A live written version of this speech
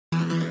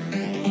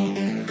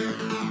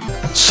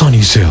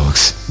Sunny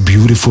Silks,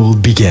 beautiful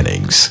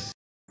beginnings.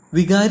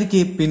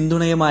 വികാരിക്ക്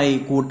പിന്തുണയുമായി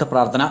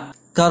കൂട്ടപ്രാർത്ഥന.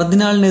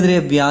 കർദിനാളിനെതിരെ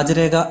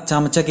വ്യാജരേഖ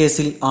ചമച്ച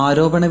കേസിൽ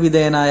ആരോപണ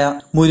വിധേയനായ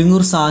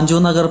മുരിങ്ങൂർ സാഞ്ചോ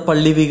നഗർ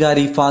പള്ളി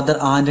വികാരി ഫാദർ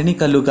ആന്റണി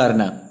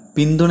കല്ലുകാരന്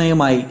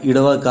പിന്തുണയുമായി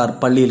ഇടവകക്കാർ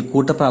പള്ളിയിൽ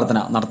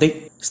കൂട്ടപ്രാർത്ഥന നടത്തി.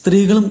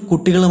 സ്ത്രീകളും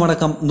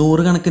കുട്ടികളുമടക്കം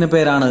നൂറുകണക്കിന്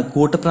പേരാണ്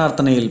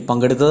കൂട്ടപ്രാർത്ഥനയിൽ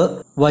പങ്കെടുത്തത്.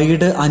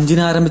 വൈകിട്ട്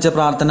 5-ന് ആരംഭിച്ച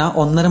പ്രാർത്ഥന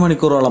 1.5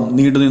 മണിക്കൂറോളം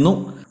നീണ്ടുനിന്നു.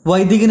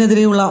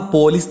 വൈദികനെതിരെയുള്ള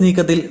പോലീസ്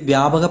നീക്കത്തിൽ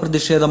വ്യാപക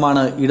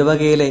പ്രതിഷേധമാണ്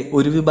ഇടവകയിലെ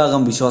ഒരു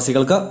വിഭാഗം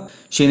വിശ്വാസികൾക്ക്.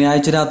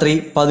 ശനിയാഴ്ച രാത്രി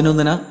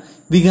 11-ന്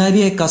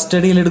വികാരിയെ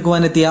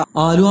കസ്റ്റഡിയിലെടുക്കുവാനെത്തിയ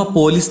ആലുവ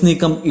പോലീസ്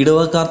നീക്കം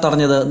ഇടവകക്കാർ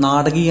തടഞ്ഞത്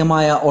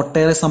നാടകീയമായ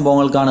ഒട്ടേറെ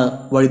സംഭവങ്ങൾക്കാണ്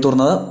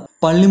വഴിതുറന്നത്.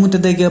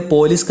 പള്ളിമുറ്റത്തേക്ക്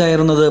പോലീസ്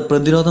കയറുന്നത്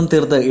പ്രതിരോധം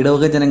തീർത്ത്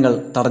ഇടവക ജനങ്ങൾ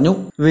തടഞ്ഞു.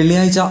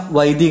 വെള്ളിയാഴ്ച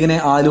വൈദികനെ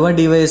ആലുവ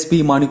ഡിവൈഎസ്പി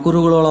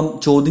മണിക്കൂറുകളോളം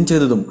ചോദ്യം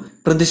ചെയ്തതും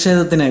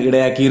പ്രതിഷേധത്തിന്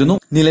ഇടയാക്കിയിരുന്നു.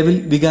 നിലവിൽ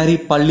വികാരി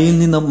പള്ളിയിൽ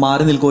നിന്നും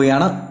മാറി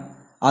നിൽക്കുകയാണ്.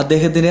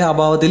 അദ്ദേഹത്തിന്റെ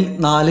അഭാവത്തിൽ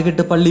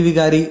നാലുകെട്ട് പള്ളി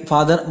വികാരി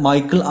ഫാദർ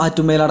മൈക്കിൾ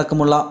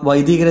ആറ്റുമേലടക്കമുള്ള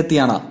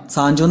വൈദികരെത്തിയാണ്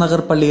സാഞ്ചോ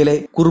നഗർ പള്ളിയിലെ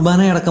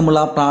കുർബാനയടക്കമുള്ള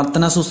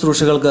പ്രാർത്ഥനാ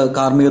ശുശ്രൂഷകൾക്ക്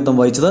കാർമ്മികത്വം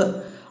വഹിച്ചത്.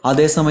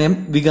 അതേസമയം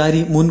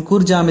വികാരി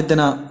മുൻകൂർ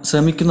ജാമ്യത്തിന്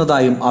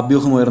ശ്രമിക്കുന്നതായും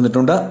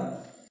അഭ്യൂഹമുയർന്നിട്ടുണ്ട്.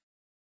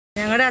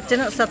 ഞങ്ങളുടെ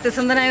അച്ഛൻ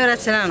സത്യസന്ധനായ ഒരു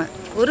അച്ഛനാണ്.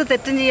 ഒരു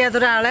തെറ്റും ചെയ്യാത്ത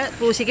ഒരാളെ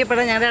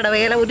ക്രൂശിക്കപ്പെടാൻ ഞങ്ങളുടെ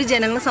ഇടവകയിലെ ഒരു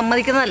ജനങ്ങളും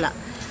സമ്മതിക്കുന്നതല്ല.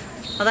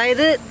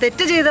 അതായത്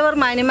തെറ്റ് ചെയ്തവർ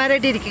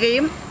മാന്യന്മാരായിട്ട്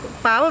ഇരിക്കുകയും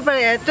പാവപ്പെട്ട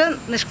ഏറ്റവും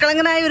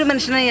നിഷ്കളങ്കനായ ഒരു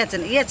മനുഷ്യനാണ് ഈ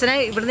അച്ഛൻ. ഈ അച്ഛനെ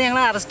ഇവിടുന്ന്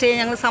ഞങ്ങൾ അറസ്റ്റ് ചെയ്യാൻ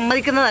ഞങ്ങൾ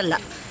സമ്മതിക്കുന്നതല്ല.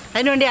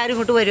 അതിനുവേണ്ടി ആരും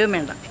ഇങ്ങോട്ട് വരുകയും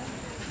വേണ്ട.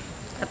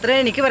 അത്രേ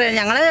എനിക്ക് പറയാം.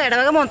 ഞങ്ങൾ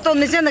ഇടവക മൊത്തം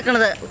ഒന്നിച്ചാണ്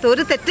നിൽക്കുന്നത്.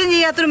 ഒരു തെറ്റും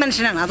ചെയ്യാത്തൊരു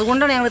മനുഷ്യനാണ്.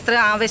 അതുകൊണ്ടാണ് ഞങ്ങൾ ഇത്ര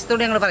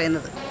ആവേശത്തോടെ ഞങ്ങൾ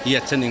പറയുന്നത്. ഈ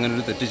അച്ഛൻ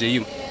ഇങ്ങനൊരു തെറ്റ്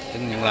ചെയ്യും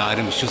എന്ന് ഞങ്ങൾ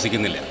ആരും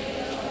വിശ്വസിക്കുന്നില്ല.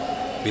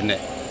 പിന്നെ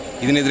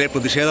ഇതിനെതിരെ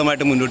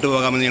പ്രതിഷേധമായിട്ട് മുന്നോട്ട്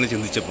പോകാമെന്ന് ഞങ്ങൾ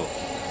ചിന്തിച്ചപ്പോൾ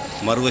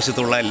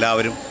മറുവശത്തുള്ള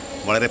എല്ലാവരും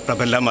വളരെ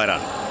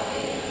പ്രബലന്മാരാണ്.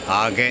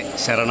 ആകെ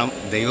ശരണം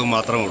ദൈവം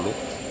മാത്രമേ ഉള്ളൂ.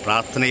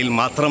 പ്രാർത്ഥനയിൽ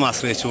മാത്രം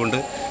ആശ്രയിച്ചുകൊണ്ട്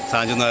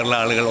സാഞ്ചോ നഗറിലെ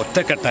ആളുകൾ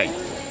ഒറ്റക്കെട്ടായി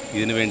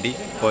ഇതിനുവേണ്ടി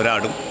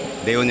പോരാടും.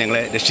 ദൈവം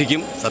ഞങ്ങളെ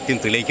രക്ഷിക്കും. സത്യം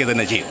തെളിയിക്കുക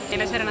തന്നെ ചെയ്യും.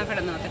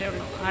 ശരണപ്പെടുന്നു, അത്രേ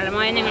ഉള്ളൂ.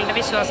 ആഴമായ ഞങ്ങളുടെ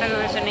വിശ്വാസം എന്ന്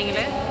വെച്ചിട്ടുണ്ടെങ്കിൽ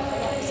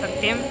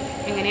സത്യം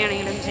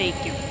എങ്ങനെയാണെങ്കിലും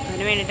ജയിക്കും.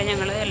 അതിന് വേണ്ടിയിട്ട്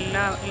ഞങ്ങൾ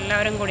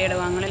എല്ലാവരും കൂടി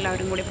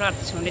ഇടവാങ്ങളെല്ലാവരും കൂടി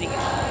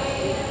പ്രാർത്ഥിച്ചുകൊണ്ടിരിക്കും.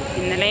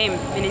 ഇന്നലെയും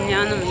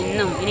മിനിഞ്ഞാന്നും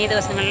ഇന്നും ഇനി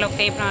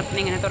ദിവസങ്ങളിലൊക്കെ ഈ പ്രാർത്ഥന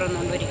ഇങ്ങനെ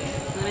തുടർന്നുകൊണ്ടിരിക്കും.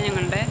 അങ്ങനെ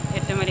ഞങ്ങളുടെ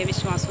ഏറ്റവും വലിയ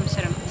വിശ്വാസവും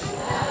ശരണം.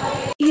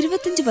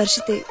 25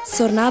 വർഷത്തെ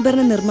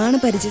സ്വർണ്ണാഭരണ നിർമ്മാണ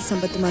പരിചയ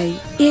സമ്പത്തുമായി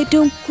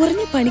ഏറ്റവും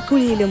കുറഞ്ഞ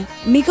പണിക്കൂലിയിലും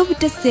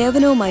മികവുറ്റ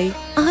സേവനവുമായി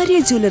Arya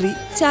jewellery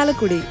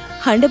Chalakudy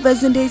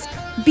 100%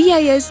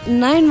 BIS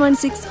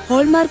 916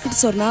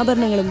 hallmarked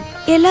സ്വർണ്ണാഭരണങ്ങളും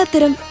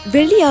എല്ലാത്തരം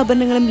വെള്ളി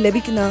ആഭരണങ്ങളും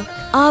ലഭിക്കുന്ന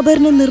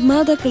ആഭരണ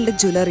നിർമ്മാതാക്കളുടെ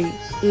ജ്വല്ലറി.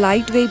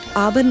 ലൈറ്റ് വെയ്റ്റ്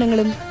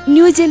ആഭരണങ്ങളും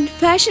new gen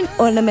fashion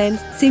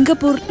ornaments,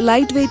 Singapore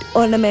light weight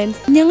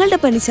ornaments ഞങ്ങളുടെ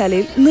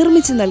പണിശാലയിൽ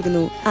നിർമ്മിച്ചു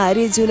നൽകുന്നു.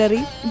 Arya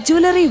jewellery,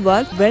 jewellery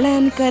work,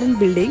 വെളയാനിക്കാരൻ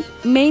building,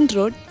 main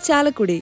road, Chalakudy.